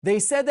They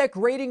said that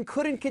grading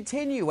couldn't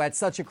continue at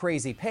such a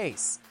crazy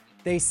pace.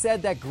 They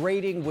said that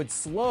grading would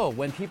slow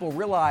when people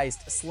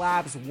realized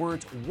slabs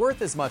weren't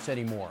worth as much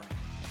anymore.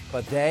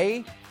 But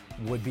they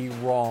would be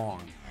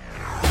wrong.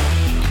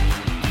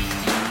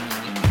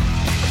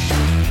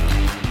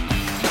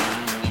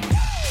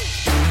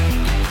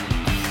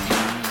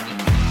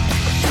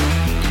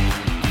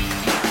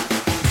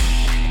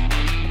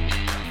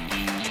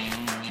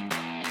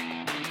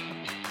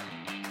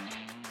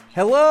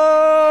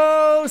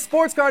 Hello,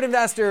 sports card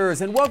investors,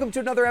 and welcome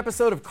to another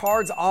episode of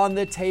Cards on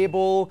the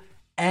Table.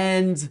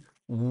 And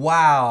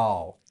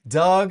wow,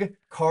 Doug,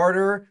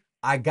 Carter,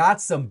 I got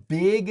some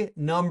big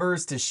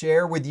numbers to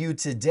share with you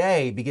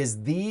today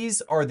because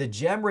these are the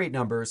gem rate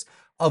numbers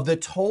of the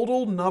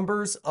total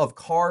numbers of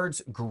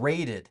cards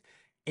graded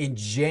in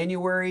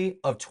January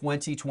of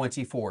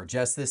 2024,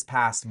 just this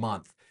past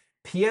month.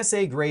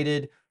 PSA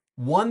graded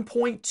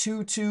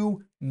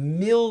 1.22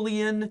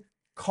 million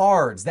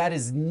cards. That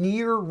is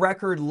near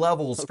record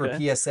levels for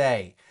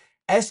PSA.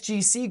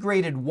 SGC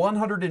graded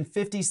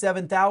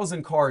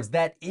 157,000 cards.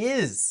 That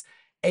is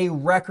a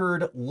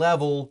record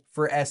level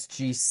for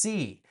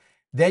SGC.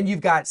 Then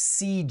you've got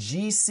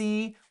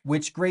CGC,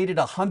 which graded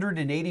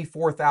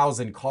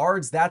 184,000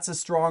 cards. That's a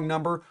strong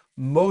number.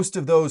 Most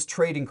of those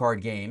trading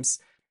card games.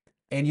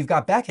 And you've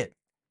got Beckett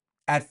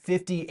at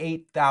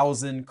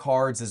 58,000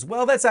 cards as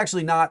well. That's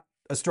actually not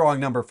a strong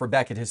number for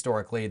Beckett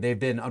historically.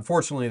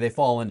 Unfortunately, they've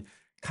fallen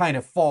kind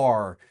of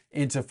far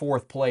into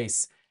fourth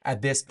place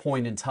at this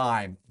point in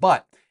time.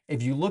 But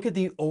if you look at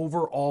the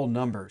overall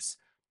numbers,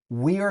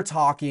 we are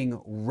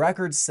talking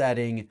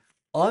record-setting,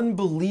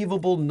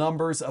 unbelievable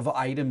numbers of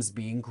items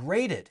being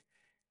graded.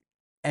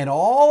 And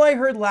all I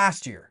heard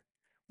last year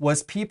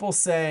was people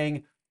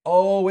saying,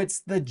 oh,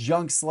 it's the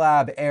junk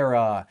slab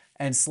era,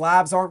 and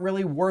slabs aren't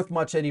really worth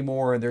much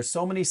anymore, and there's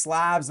so many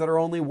slabs that are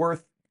only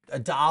worth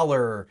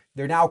 $1.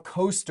 They're now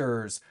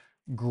coasters.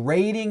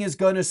 Grading is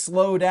going to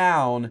slow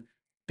down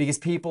because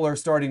people are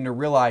starting to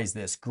realize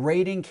this.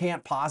 Grading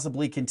can't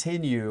possibly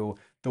continue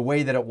the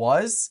way that it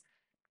was,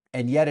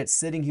 and yet it's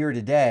sitting here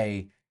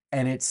today,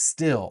 and it's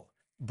still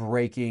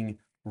breaking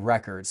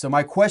records. So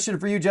my question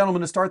for you,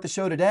 gentlemen, to start the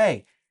show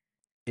today,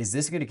 is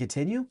this going to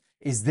continue?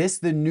 Is this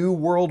the new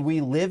world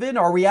we live in?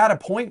 Are we at a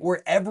point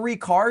where every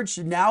card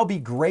should now be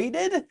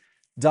graded?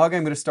 Doug,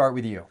 I'm going to start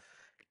with you.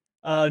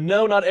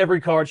 No, not every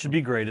card should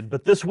be graded,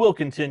 but this will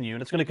continue,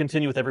 and it's going to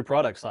continue with every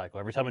product cycle.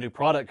 Every time a new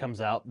product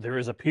comes out, there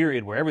is a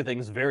period where everything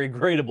is very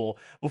gradable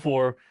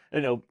before,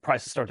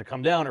 prices start to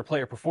come down or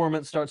player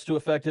performance starts to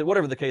affect it,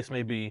 whatever the case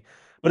may be.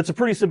 But it's a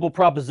pretty simple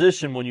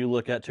proposition when you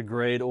look at to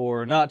grade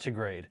or not to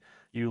grade.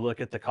 You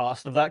look at the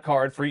cost of that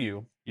card for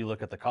you. You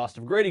look at the cost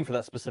of grading for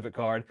that specific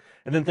card,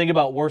 and then think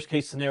about worst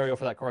case scenario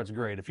for that card's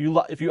grade. If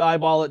you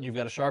eyeball it and you've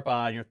got a sharp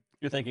eye, and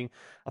you're thinking,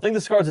 I think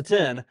this card's a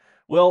 10.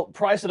 Well,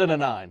 price it at a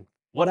 9.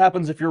 What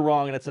happens if you're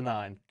wrong and it's a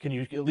 9? Can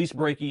you at least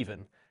break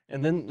even?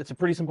 And then it's a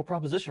pretty simple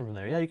proposition from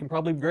there. Yeah, you can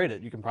probably grade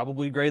it. You can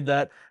probably grade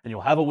that, and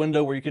you'll have a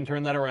window where you can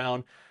turn that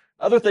around.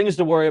 Other things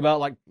to worry about,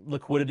 like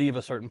liquidity of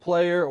a certain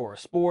player or a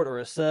sport or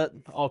a set,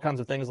 all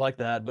kinds of things like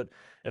that. But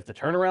if the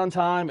turnaround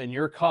time and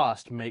your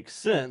cost makes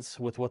sense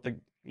with what the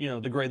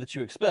grade that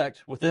you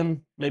expect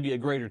within maybe a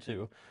grade or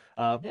two,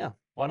 yeah,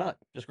 why not?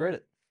 Just grade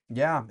it.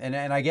 Yeah, and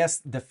I guess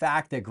the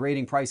fact that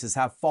grading prices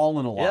have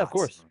fallen a lot. Yeah, of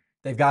course.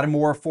 They've got a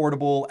more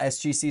affordable.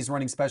 SGC's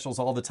running specials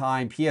all the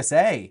time.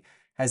 PSA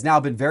has now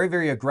been very,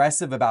 very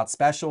aggressive about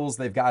specials.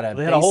 They had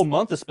a whole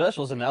month of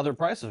specials, and now their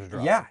prices are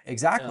dropping. Yeah,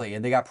 exactly. Yeah.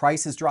 And they got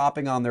prices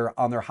dropping on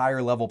their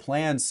higher level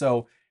plans.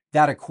 So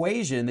that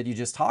equation that you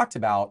just talked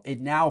about, it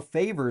now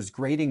favors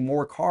grading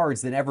more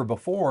cards than ever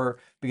before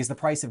because the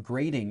price of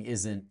grading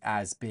isn't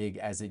as big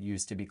as it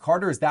used to be.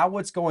 Carter, is that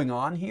what's going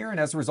on here? And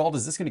as a result,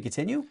 is this going to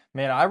continue?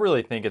 Man, I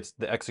really think it's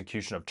the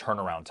execution of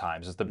turnaround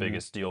times is the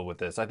biggest deal with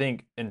this. I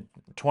think in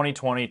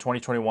 2020,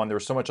 2021, there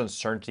was so much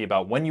uncertainty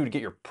about when you would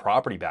get your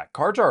property back.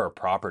 Cards are a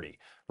property,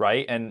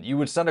 right? And you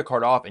would send a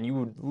card off and you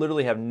would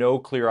literally have no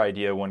clear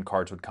idea when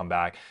cards would come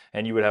back,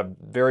 and you would have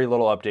very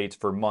little updates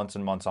for months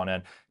and months on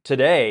end.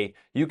 Today,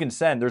 you can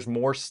there's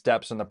more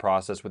steps in the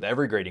process with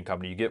every grading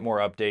company. You get more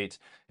updates.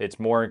 It's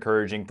more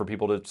encouraging for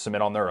people to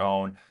submit on their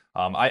own.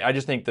 I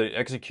just think the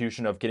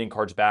execution of getting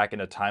cards back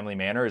in a timely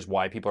manner is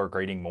why people are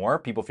grading more.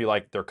 People feel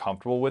like they're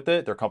comfortable with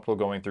it. They're comfortable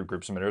going through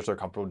group submitters. They're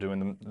comfortable doing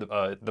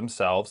them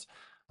themselves.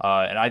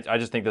 And I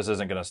just think this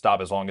isn't going to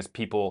stop as long as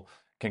people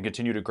can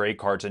continue to grade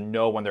cards and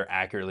know when they're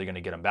accurately going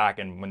to get them back.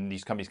 And when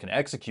these companies can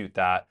execute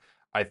that,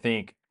 I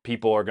think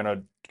people are going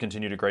to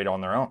continue to grade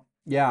on their own.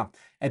 Yeah.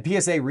 And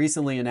PSA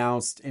recently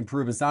announced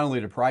improvements not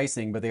only to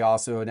pricing, but they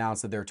also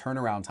announced that their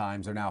turnaround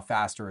times are now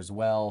faster as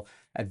well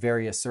at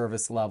various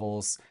service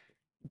levels.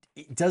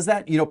 Does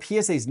that,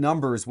 PSA's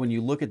numbers, when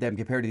you look at them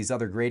compared to these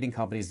other grading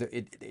companies,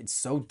 it's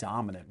so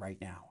dominant right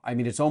now. I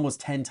mean, it's almost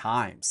 10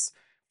 times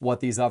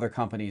what these other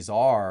companies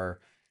are,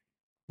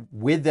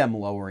 with them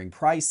lowering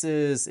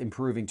prices,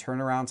 improving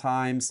turnaround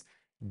times.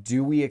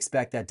 Do we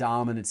expect that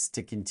dominance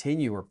to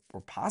continue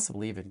or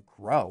possibly even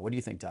grow? What do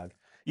you think, Doug?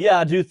 Yeah,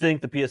 I do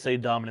think the PSA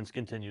dominance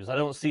continues. I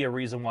don't see a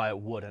reason why it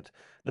wouldn't.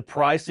 The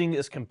pricing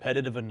is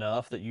competitive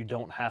enough that you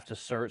don't have to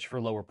search for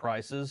lower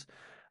prices.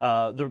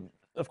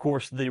 Of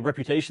course, the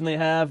reputation they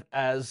have,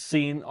 as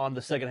seen on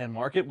the secondhand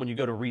market, when you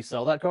go to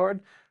resell that card,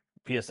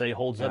 PSA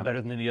holds up Yeah.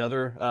 better than any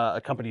other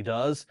a company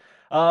does.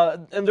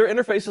 And their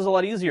interface is a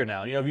lot easier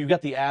now. You know, if you've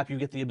got the app, you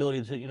get the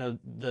ability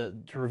to,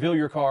 to reveal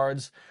your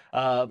cards,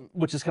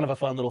 which is kind of a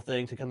fun little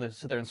thing to kind of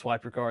sit there and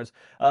swipe your cards.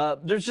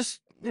 There's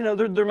just,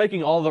 they're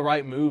making all the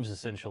right moves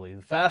essentially.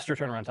 Faster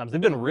turnaround times. They've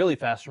been really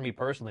fast for me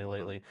personally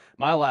lately.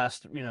 My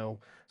last,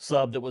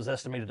 sub that was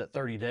estimated at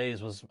 30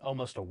 days was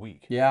almost a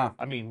week. Yeah.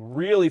 I mean,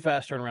 really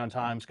fast turnaround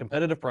times,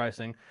 competitive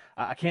pricing.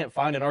 I can't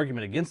find an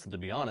argument against them, to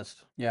be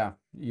honest. Yeah.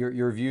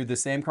 Your view the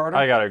same, Carter?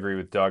 I gotta agree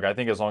with Doug. I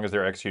think as long as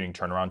they're executing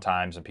turnaround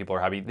times and people are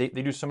happy, they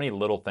do so many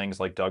little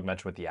things like Doug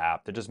mentioned with the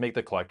app that just make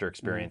the collector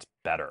experience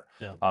better.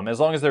 Yeah. As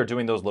long as they're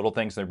doing those little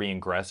things, they're being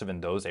aggressive in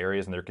those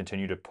areas, and they're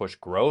continue to push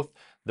growth,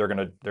 they're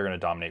gonna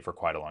dominate for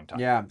quite a long time.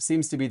 Yeah,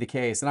 seems to be the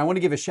case. And I want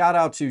to give a shout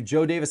out to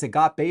Joe Davis at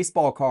Got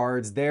Baseball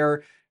Cards.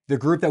 They're the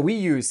group that we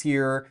use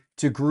here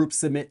to group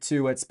submit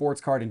to at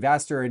Sports Card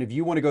Investor. And if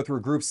you want to go through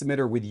a group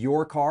submitter with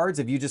your cards,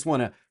 if you just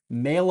want to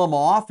mail them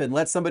off and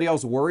let somebody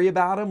else worry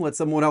about them, let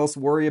someone else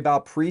worry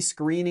about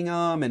pre-screening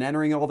them and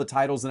entering all the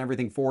titles and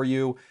everything for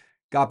you,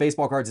 Got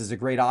Baseball Cards is a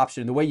great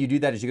option. The way you do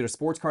that is you go to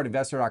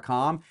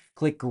sportscardinvestor.com,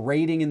 click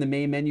grading in the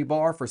main menu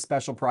bar for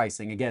special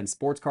pricing. Again,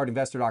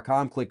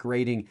 sportscardinvestor.com, click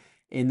grading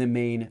in the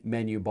main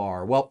menu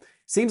bar. Well,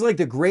 seems like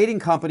the grading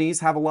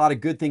companies have a lot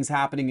of good things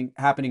happening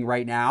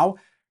right now.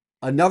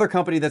 Another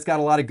company that's got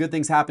a lot of good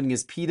things happening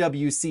is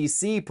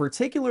PWCC,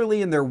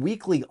 particularly in their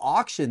weekly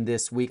auction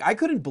this week. I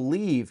couldn't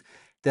believe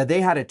that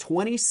they had a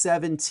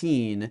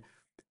 2017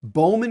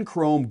 Bowman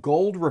Chrome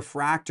Gold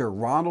Refractor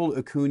Ronald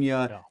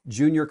Acuna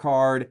Jr.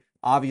 card,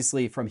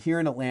 obviously from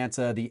here in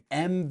Atlanta, the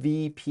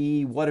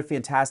MVP. What a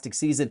fantastic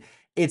season.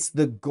 It's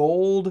the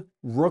gold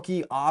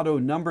rookie auto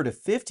number to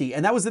 50,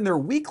 and that was in their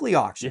weekly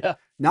auction. Yeah.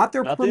 Not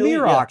their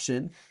premier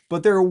auction,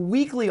 but their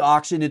weekly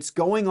auction. It's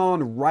going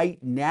on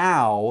right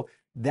now.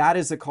 That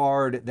is a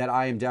card that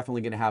I am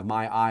definitely going to have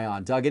my eye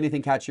on. Doug,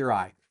 anything catch your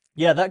eye?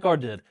 Yeah, that card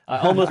did. I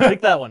almost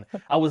picked that one.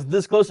 I was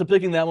this close to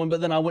picking that one,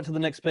 but then I went to the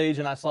next page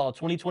and I saw a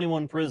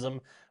 2021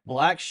 Prism,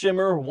 Black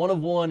Shimmer,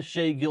 1/1,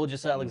 Shea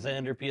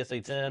Gilgeous-Alexander,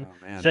 PSA 10.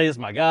 Oh, Shea is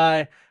my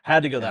guy.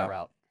 Had to go that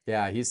route.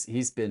 Yeah,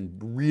 he's been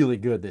really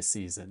good this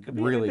season.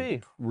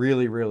 Really,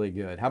 really, really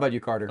good. How about you,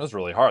 Carter? That was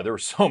really hard. There were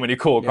so many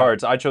cool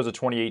cards. I chose a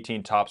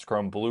 2018 Topps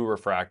Chrome Blue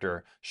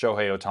Refractor,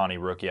 Shohei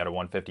Ohtani rookie out of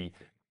 150,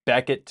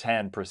 Beckett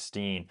 10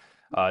 pristine.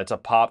 It's a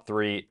pop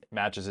 3,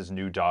 matches his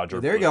new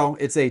Dodger There you blue. go.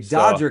 It's a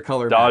Dodger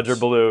color match. Dodger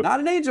blue. Not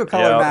an Angel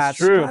color match.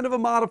 True. Kind of a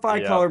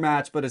modified color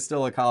match, but it's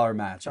still a color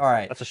match. All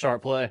right. That's a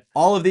sharp play.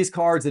 All of these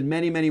cards and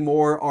many, many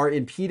more are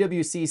in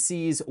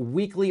PWCC's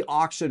weekly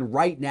auction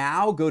right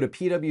now. Go to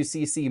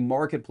PWCC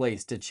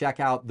Marketplace to check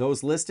out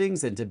those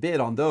listings and to bid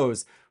on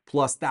those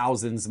plus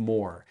thousands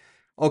more.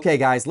 Okay,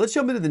 guys, let's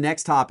jump into the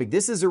next topic.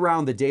 This is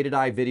around the Data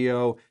Dive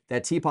video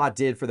that Teapot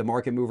did for the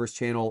Market Movers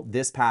channel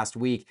this past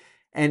week.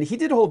 And he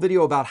did a whole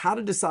video about how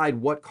to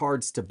decide what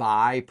cards to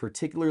buy,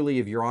 particularly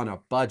if you're on a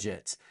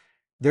budget.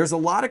 There's a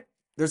lot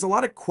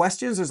of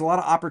questions. There's a lot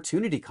of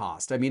opportunity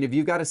cost. I mean, if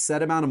you've got a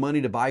set amount of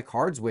money to buy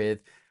cards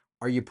with,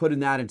 are you putting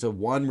that into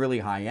one really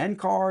high-end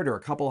card or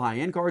a couple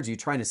high-end cards? Are you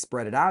trying to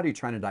spread it out? Are you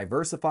trying to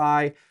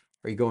diversify?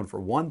 Are you going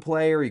for one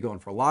player? Are you going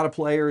for a lot of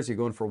players? Are you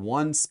going for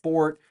one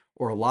sport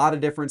or a lot of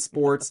different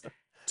sports?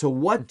 To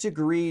what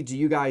degree do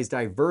you guys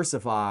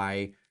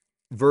diversify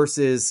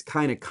versus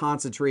kind of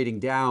concentrating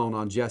down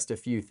on just a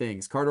few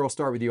things? Carter, I'll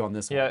start with you on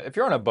this one. Yeah, if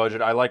you're on a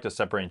budget, I like to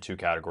separate in two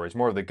categories,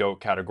 more of the GOAT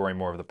category,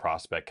 more of the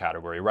prospect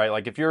category, right?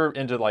 Like if you're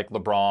into like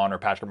LeBron or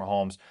Patrick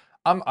Mahomes,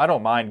 I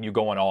don't mind you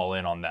going all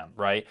in on them,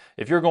 right?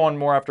 If you're going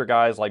more after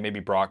guys like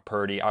maybe Brock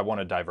Purdy, I want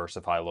to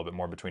diversify a little bit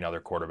more between other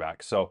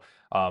quarterbacks. So,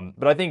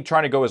 but I think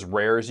trying to go as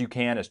rare as you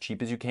can, as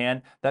cheap as you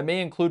can, that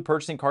may include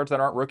purchasing cards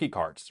that aren't rookie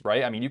cards,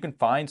 right? I mean, you can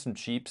find some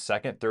cheap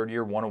second, third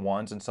year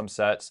one-on-ones in some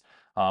sets.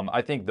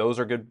 I think those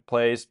are good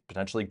plays,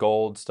 potentially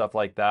gold, stuff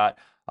like that.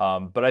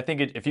 But I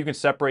think if you can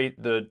separate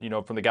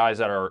from the guys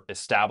that are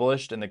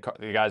established and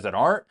the guys that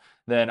aren't,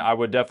 then I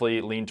would definitely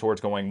lean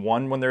towards going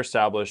one when they're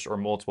established or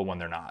multiple when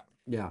they're not.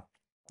 Yeah.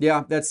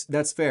 Yeah,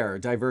 that's fair.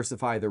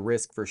 Diversify the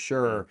risk for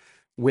sure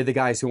with the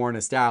guys who aren't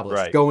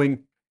established. Right.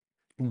 Going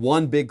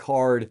one big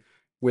card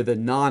with a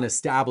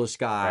non-established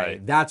guy,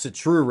 that's a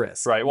true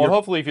risk. Right. Well,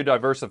 hopefully if you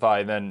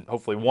diversify, then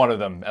hopefully one of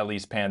them at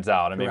least pans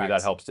out, and maybe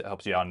that helps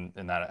you out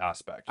in that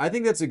aspect. I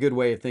think that's a good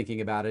way of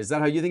thinking about it. Is that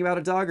how you think about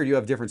it, Doug, or do you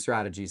have different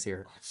strategies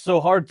here? It's so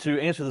hard to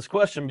answer this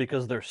question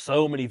because there's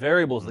so many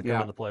variables that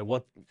come into play.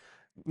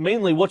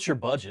 Mainly, what's your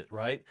budget,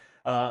 right?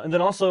 And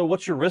then also,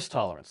 what's your risk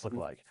tolerance look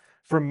like?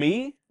 For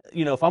me,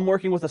 if I'm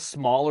working with a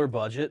smaller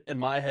budget, in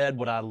my head,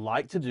 what I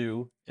like to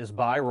do is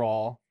buy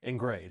raw and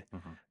grade.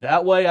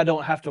 That way, I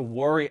don't have to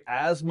worry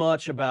as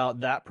much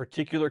about that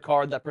particular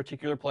card, that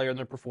particular player, and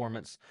their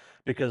performance,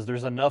 because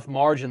there's enough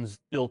margins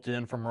built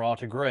in from raw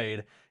to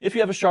grade. If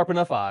you have a sharp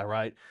enough eye,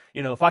 right?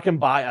 If I can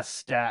buy a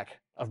stack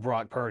of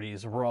Brock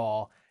Purdy's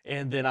raw,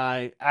 and then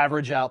I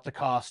average out the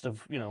cost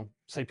of,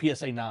 say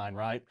PSA 9,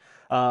 right?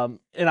 And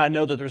I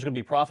know that there's going to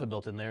be profit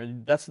built in there.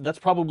 That's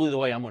probably the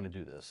way I'm going to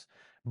do this.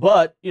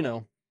 But,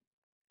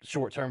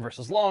 short term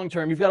versus long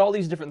term, you've got all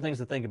these different things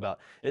to think about.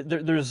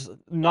 There's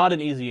not an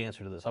easy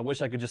answer to this. I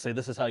wish I could just say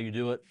this is how you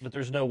do it, but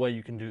there's no way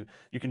you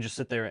can just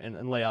sit there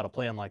and lay out a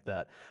plan like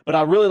that. But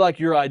I really like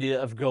your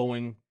idea of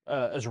going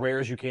as rare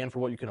as you can for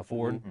what you can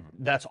afford. Mm-hmm.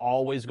 That's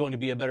always going to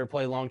be a better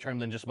play long term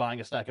than just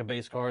buying a stack of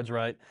base cards,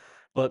 right?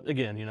 But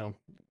again,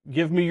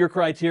 give me your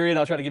criteria and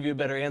I'll try to give you a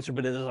better answer,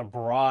 but it is a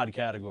broad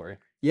category.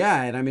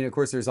 Yeah, and I mean, of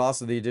course, there's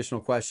also the additional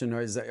question: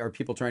 are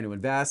people trying to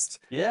invest?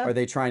 Yeah. Are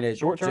they trying to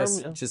Short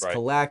term, just Right.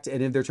 collect?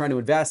 And if they're trying to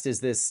invest, is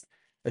this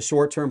a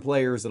short-term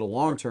play or is it a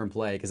long-term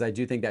play? Because I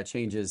do think that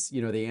changes,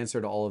 the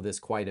answer to all of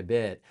this quite a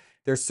bit.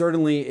 There's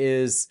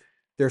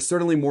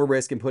certainly more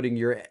risk in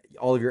putting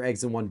all of your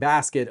eggs in one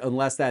basket,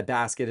 unless that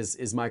basket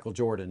is Michael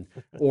Jordan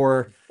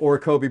or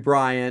Kobe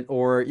Bryant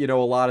or a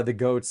lot of the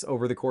GOATs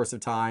over the course of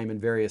time in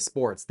various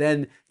sports.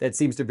 Then that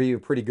seems to be a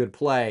pretty good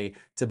play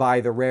to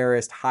buy the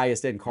rarest,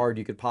 highest end card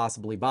you could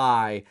possibly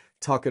buy,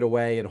 tuck it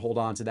away, and hold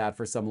on to that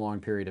for some long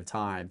period of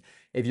time.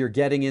 If you're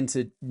getting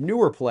into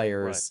newer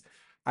players,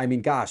 I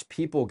mean, gosh,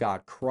 people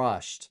got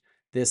crushed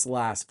this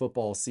last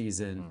football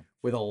season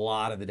with a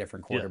lot of the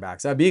different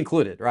quarterbacks. I'd be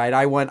included, right?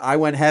 I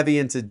went heavy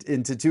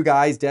into two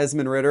guys,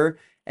 Desmond Ridder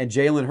and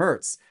Jalen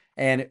Hurts.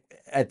 And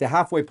at the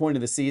halfway point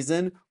of the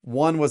season,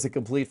 one was a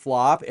complete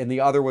flop and the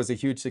other was a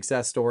huge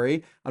success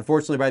story.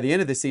 Unfortunately, by the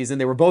end of the season,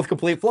 they were both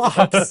complete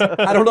flops.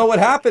 I don't know what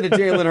happened to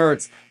Jalen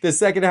Hurts the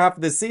second half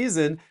of the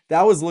season.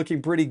 That was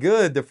looking pretty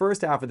good the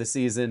first half of the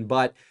season,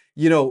 but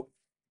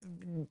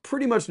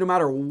pretty much no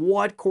matter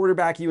what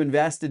quarterback you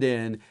invested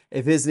in,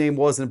 if his name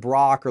wasn't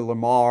Brock or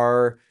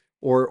Lamar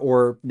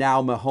or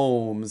now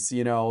Mahomes,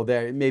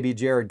 there maybe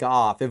Jared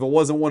Goff, if it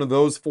wasn't one of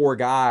those four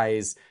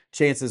guys,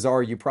 chances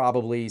are you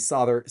probably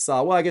saw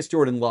well, I guess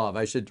Jordan Love,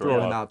 I should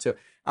throw him out too.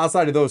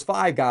 Outside of those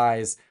five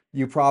guys,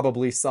 you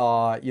probably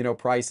saw,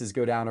 prices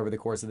go down over the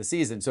course of the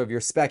season. So if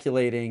you're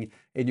speculating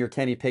in your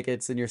Kenny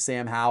Pickett's and your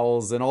Sam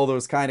Howells and all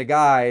those kind of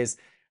guys,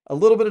 a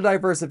little bit of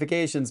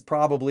diversification is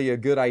probably a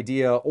good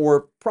idea,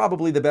 or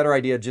probably the better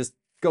idea. Just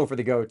go for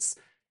the GOATs.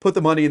 Put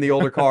the money in the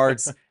older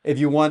cards. If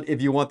you want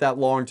that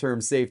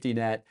long-term safety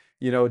net,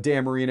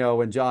 Dan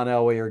Marino and John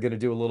Elway are going to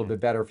do a little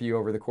bit better for you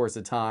over the course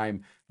of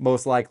time,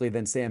 most likely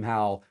than Sam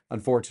Howell,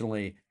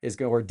 unfortunately,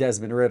 or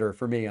Desmond Ridder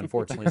for me,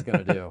 unfortunately, is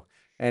going to do.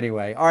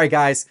 Anyway, all right,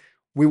 guys,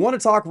 we want to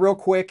talk real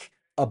quick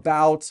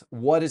about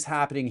what is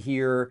happening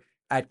here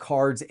at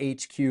Cards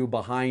HQ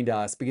behind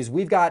us, because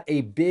we've got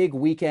a big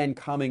weekend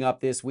coming up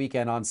this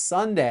weekend. On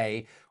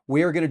Sunday,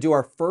 we are going to do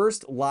our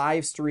first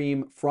live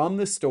stream from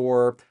the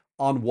store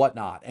on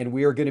Whatnot, and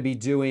we are going to be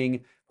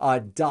doing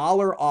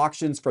dollar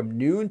auctions from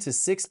noon to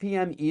 6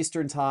 p.m.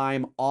 Eastern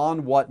time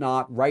on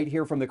Whatnot, right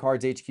here from the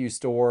Cards HQ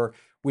store.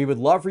 We would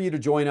love for you to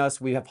join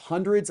us. We have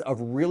hundreds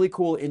of really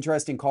cool,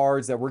 interesting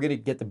cards that we're going to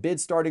get the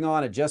bid starting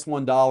on at just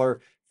 $1.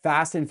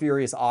 Fast and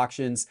furious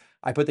auctions.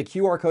 I put the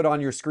QR code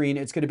on your screen.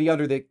 It's going to be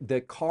under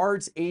the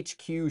Cards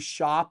HQ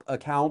shop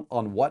account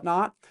on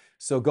Whatnot.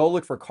 So go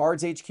look for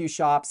Cards HQ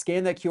shop,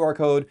 scan that QR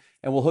code,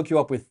 and we'll hook you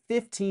up with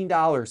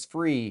 $15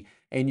 free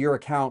in your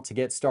account to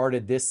get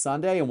started this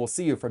Sunday. And we'll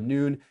see you from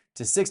noon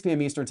to 6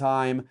 p.m. Eastern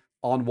time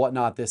on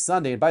Whatnot this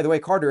Sunday. And by the way,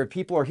 Carter, if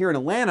people are here in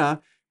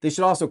Atlanta, they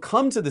should also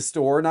come to the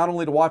store, not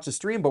only to watch the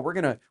stream, but we're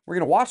gonna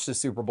watch the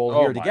Super Bowl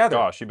here together. Oh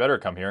my gosh, you better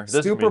come here.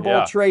 Super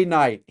Bowl trade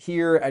night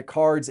here at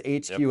Cards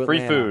HQ Atlanta.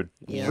 Free food.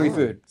 Yeah. Free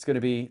food. It's gonna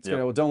be.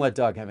 Well, don't let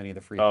Doug have any of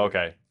the free food. Oh,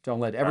 okay.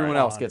 Don't let everyone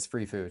else gets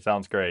free food.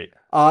 Sounds great.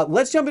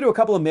 Let's jump into a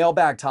couple of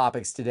mailbag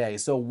topics today.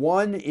 So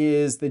one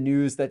is the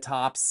news that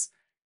Topps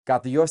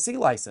got the UFC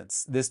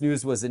license. This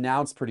news was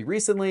announced pretty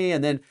recently,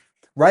 and then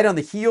right on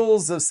the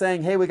heels of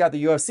saying, "Hey, we got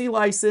the UFC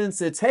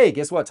license," it's, "Hey,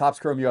 guess what? Topps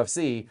Chrome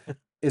UFC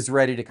is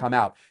ready to come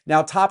out."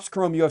 Now, Topps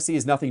Chrome UFC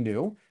is nothing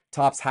new.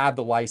 Topps had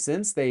the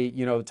license. They,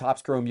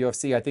 Topps Chrome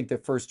UFC, I think the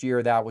first year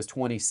of that was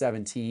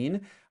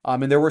 2017.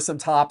 And there were some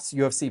Topps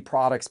UFC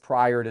products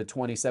prior to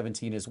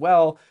 2017 as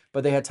well,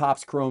 but they had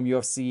Topps Chrome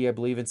UFC, I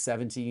believe, in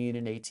 17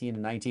 and 18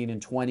 and 19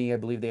 and 20. I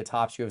believe they had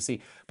Topps UFC.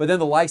 But then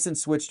the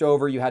license switched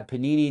over. You had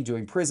Panini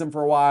doing Prism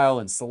for a while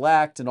and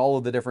Select and all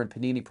of the different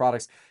Panini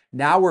products.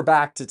 Now we're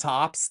back to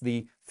Topps.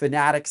 The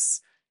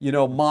Fanatics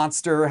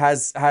monster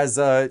has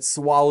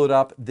swallowed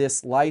up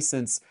this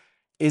license.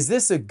 Is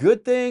this a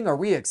good thing? Are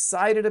we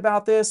excited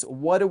about this?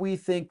 What do we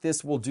think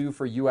this will do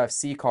for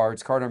UFC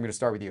cards? Carter, I'm going to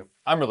start with you.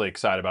 I'm really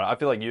excited about it. I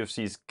feel like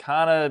UFC's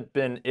kind of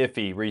been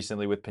iffy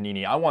recently with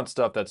Panini. I want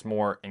stuff that's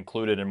more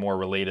included and more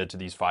related to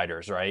these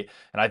fighters, right?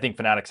 And I think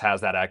Fanatics has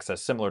that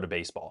access similar to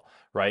baseball,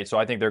 right? So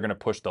I think they're going to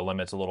push the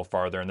limits a little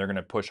farther and they're going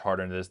to push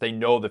harder into this. They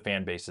know the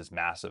fan base is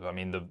massive. I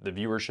mean, the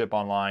viewership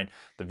online,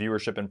 the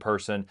viewership in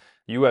person.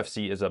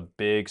 UFC is a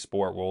big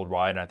sport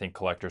worldwide, and I think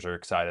collectors are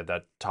excited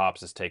that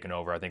Topps has taken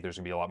over. I think there's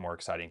going to be a lot more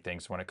exciting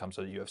things when it comes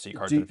to the UFC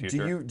cards in the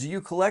future. Do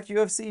you collect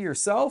UFC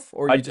yourself,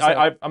 or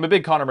I'm a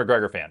big Conor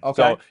McGregor fan.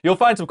 Okay. So You'll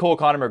find some cool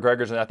Conor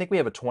McGregor's, and I think we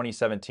have a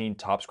 2017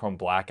 Topps Chrome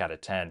Black out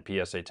of 10,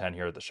 PSA 10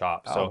 here at the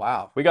shop. Oh, So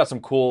wow. we got some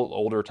cool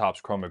older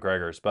Topps Chrome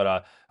McGregor's,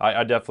 but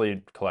I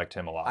definitely collect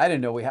him a lot. I didn't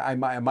know I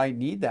might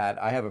need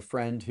that. I have a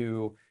friend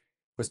who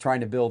was trying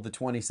to build the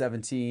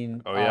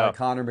 2017 Oh, yeah.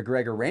 Conor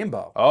McGregor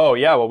Rainbow. Oh,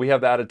 yeah. Well, we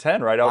have that out of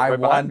 10 right I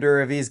behind.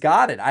 wonder if he's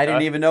got it. I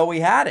didn't even know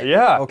we had it.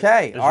 Yeah.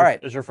 Okay. All right.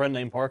 Is your friend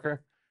named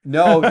Parker?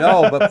 No,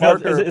 but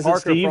Parker, Is it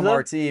Parker Steve, from though?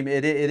 our team,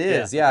 it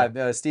is. Yeah,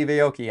 Yeah, Steve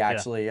Aoki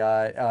actually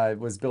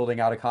was building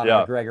out a Conor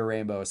Yeah. McGregor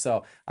rainbow.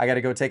 So I got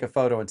to go take a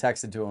photo and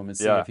text it to him and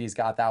see if he's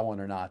got that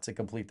one or not to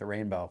complete the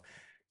rainbow.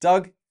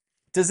 Doug,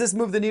 does this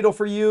move the needle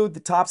for you? The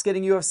Topps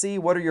getting UFC?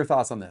 What are your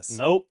thoughts on this?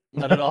 Nope,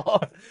 not at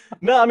all.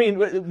 No, I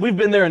mean, we've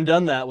been there and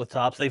done that with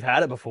Topps. They've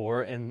had it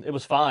before, and it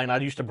was fine. I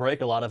used to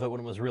break a lot of it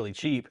when it was really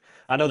cheap.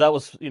 I know that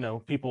was,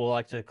 people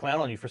like to clown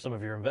on you for some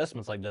of your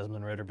investments like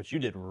Desmond Ritter, but you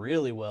did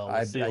really well with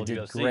I sealed did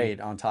UFC. great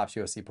on Topps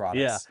UFC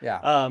products.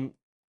 Yeah.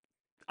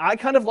 I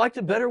kind of liked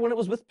it better when it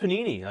was with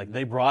Panini. Like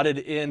they brought it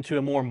into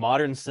a more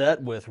modern set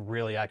with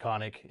really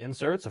iconic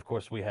inserts. Of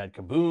course, we had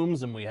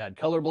Kabooms and we had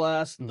Color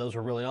Blast, and those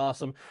were really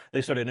awesome.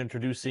 They started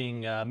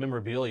introducing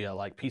memorabilia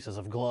like pieces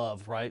of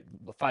glove, right?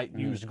 Fight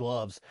used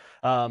gloves,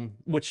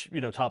 which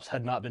Topps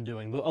had not been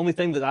doing. The only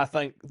thing that I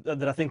think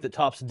that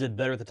Topps did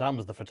better at the time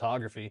was the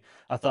photography.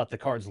 I thought the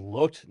cards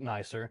looked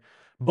nicer.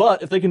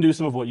 But if they can do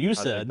some of what you I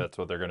said, think that's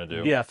what they're going to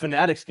do. yeah,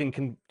 Fanatics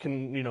can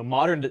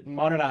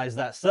modernize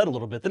that set a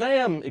little bit, then I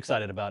am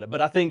excited about it. But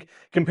I think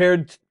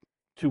compared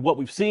to what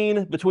we've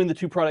seen between the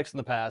two products in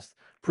the past,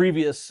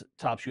 previous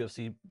Topps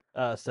UFC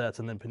sets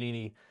and then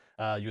Panini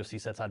UFC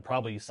sets, I'd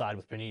probably side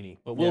with Panini.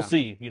 But we'll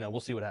see. We'll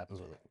see what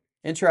happens with it.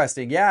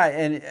 Interesting. Yeah,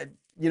 and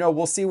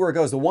we'll see where it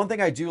goes. The one thing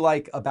I do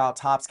like about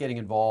Topps getting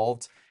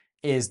involved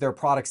is their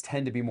products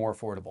tend to be more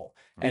affordable.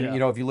 And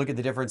if you look at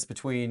the difference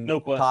between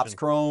Topps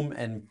Chrome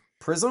and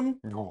Prism,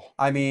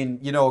 I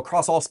mean,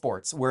 across all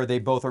sports where they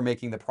both are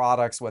making the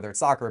products, whether it's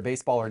soccer or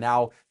baseball or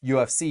now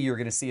UFC, you're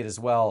going to see it as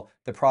well.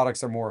 The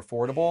products are more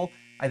affordable.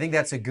 I think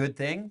that's a good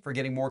thing for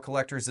getting more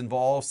collectors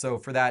involved. So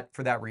for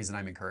that reason,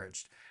 I'm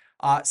encouraged.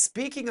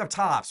 Speaking of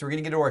Topps, we're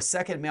going to get to our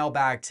second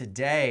mailbag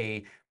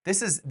today.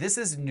 This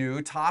is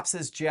new. Topps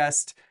has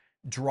just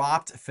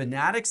dropped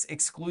Fanatics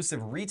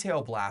exclusive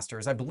retail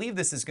blasters. I believe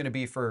this is going to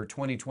be for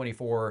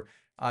 2024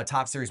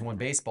 Topps Series 1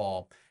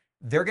 baseball.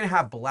 They're going to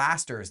have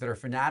blasters that are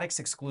Fanatics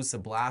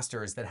exclusive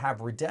blasters that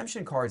have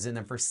redemption cards in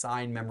them for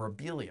signed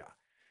memorabilia.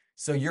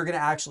 So you're going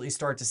to actually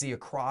start to see a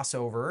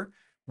crossover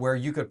where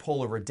you could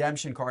pull a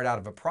redemption card out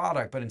of a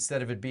product, but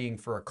instead of it being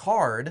for a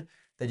card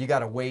that you got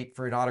to wait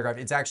for an autograph,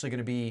 it's actually going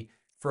to be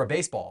for a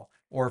baseball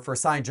or for a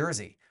signed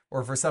jersey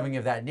or for something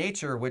of that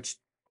nature, which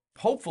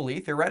hopefully,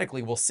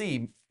 theoretically, we'll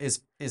see is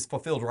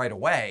fulfilled right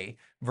away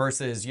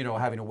versus,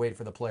 having to wait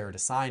for the player to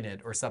sign it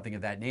or something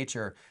of that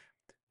nature.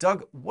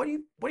 Doug, what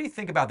do you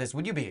think about this?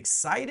 Would you be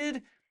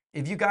excited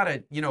if you got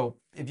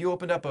if you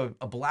opened up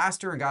a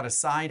blaster and got a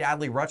signed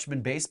Adley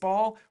Rutschman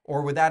baseball,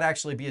 or would that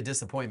actually be a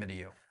disappointment to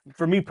you?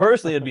 For me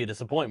personally, it'd be a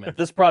disappointment.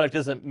 This product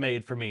isn't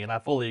made for me, and I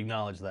fully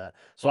acknowledge that.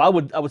 So I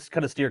would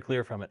kind of steer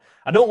clear from it.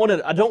 I don't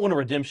want a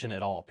redemption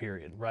at all.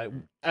 Period. Right?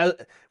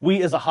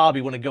 We as a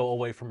hobby want to go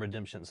away from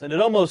redemptions, and it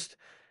almost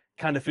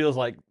kind of feels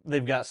like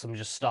they've got some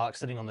just stock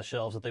sitting on the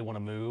shelves that they want to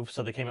move.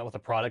 So they came out with a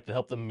product to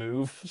help them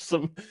move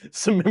some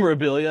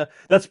memorabilia.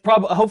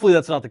 Hopefully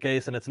that's not the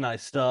case, and it's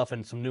nice stuff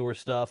and some newer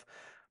stuff.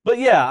 But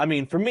yeah, I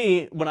mean, for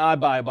me, when I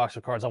buy a box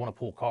of cards, I want to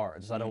pull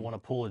cards. I don't want to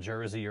pull a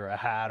jersey or a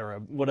hat or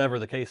whatever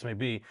the case may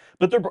be.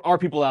 But there are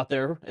people out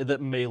there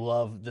that may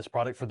love this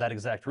product for that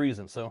exact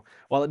reason. So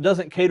while it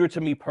doesn't cater to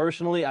me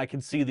personally, I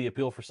can see the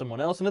appeal for someone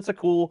else, and it's a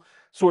cool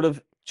sort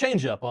of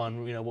change up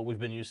on what we've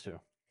been used to.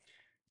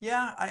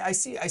 Yeah, I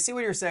see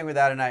what you're saying with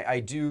that, and I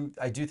do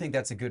think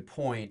that's a good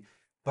point.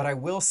 But I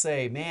will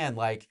say, man,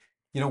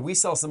 we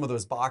sell some of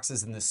those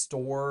boxes in the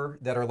store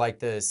that are like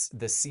the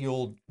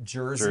sealed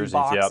jerseys,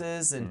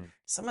 boxes, and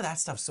some of that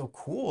stuff's so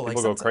cool.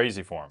 People go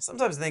crazy for them.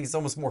 Sometimes I think it's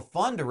almost more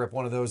fun to rip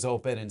one of those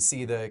open and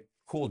see the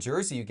cool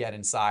jersey you get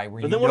inside.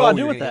 But then what do I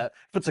do with that?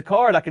 If it's a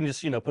card, I can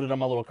just put it on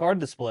my little card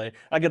display.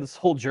 I get this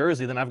whole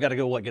jersey, then I've got to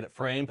go get it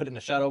framed, put it in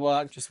a shadow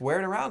box. Just wear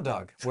it around,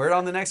 Doug. Wear it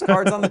on the next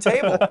cards on the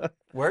table.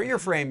 Wear your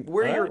frame.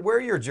 Wear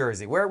your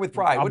jersey. Wear it with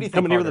pride. What do you think?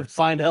 Coming here with a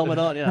signed helmet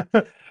on, yeah.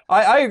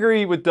 I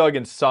agree with Doug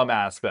in some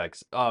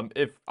aspects.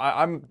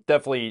 I'm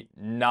definitely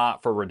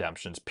not for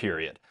redemptions,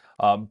 period.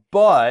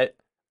 But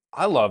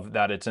I love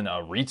that it's in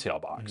a retail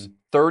box.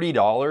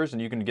 $30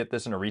 and you can get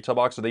this in a retail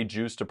box. So they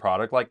juiced a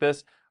product like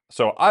this.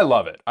 So I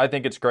love it. I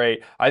think it's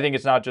great. I think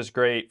it's not just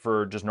great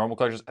for just normal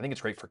collectors. I think it's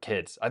great for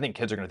kids. I think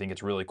kids are going to think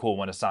it's really cool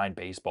when a signed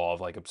baseball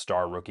of like a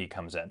star rookie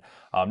comes in.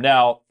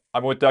 Now,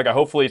 I'm with Doug.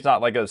 Hopefully it's not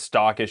like a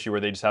stock issue where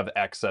they just have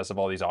excess of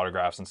all these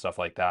autographs and stuff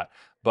like that.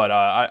 But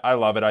I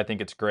love it. I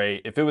think it's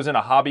great. If it was in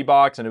a hobby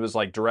box and it was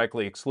like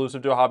directly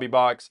exclusive to a hobby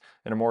box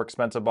in a more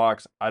expensive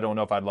box, I don't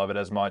know if I'd love it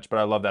as much. But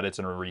I love that it's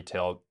in a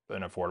retail,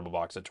 an affordable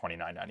box at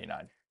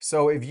 $29.99.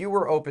 So if you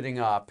were opening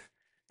up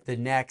the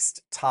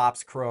next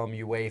Topps Chrome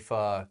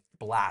UEFA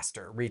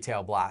blaster,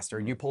 retail blaster,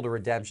 and you pulled a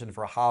redemption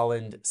for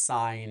Holland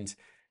signed,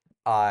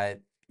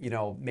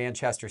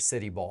 Manchester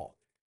City ball.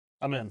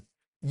 I'm in.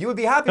 You would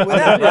be happy with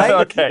that, right?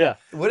 Okay. Yeah.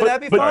 Wouldn't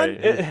that be But fun?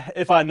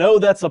 if I know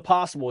that's a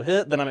possible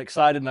hit, then I'm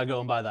excited and I go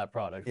and buy that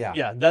product. Yeah.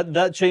 Yeah,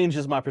 that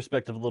changes my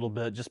perspective a little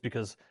bit just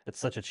because it's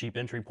such a cheap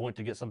entry point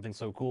to get something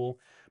so cool.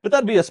 But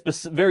that'd be a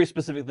very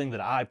specific thing that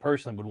I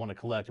personally would want to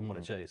collect and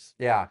want to chase.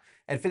 Yeah.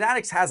 And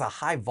Fanatics has a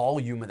high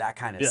volume of that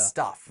kind of Yeah.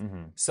 stuff.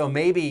 Mm-hmm. So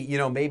maybe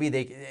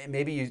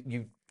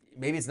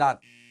it's not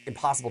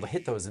impossible to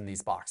hit those in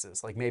these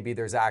boxes. Like maybe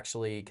there's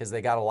actually, because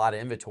they got a lot of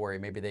inventory,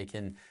 maybe they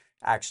can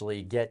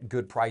actually get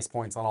good price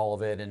points on all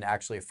of it and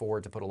actually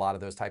afford to put a lot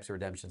of those types of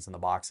redemptions in the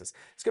boxes.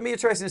 It's going to be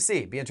interesting to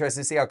see. Be interesting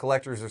to see how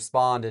collectors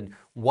respond and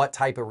what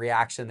type of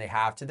reaction they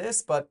have to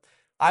this. But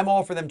I'm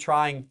all for them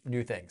trying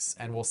new things,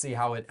 and we'll see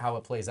how it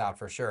plays out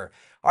for sure.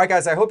 All right,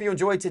 guys, I hope you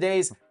enjoyed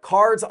today's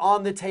Cards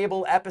on the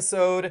Table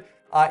episode.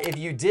 If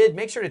you did,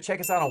 make sure to check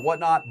us out on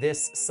Whatnot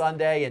this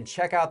Sunday and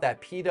check out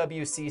that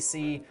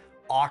PWCC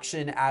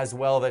auction as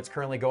well that's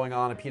currently going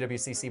on at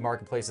PWCC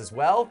Marketplace as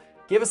well.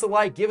 Give us a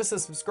like, give us a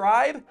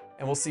subscribe,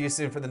 and we'll see you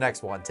soon for the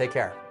next one. Take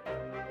care.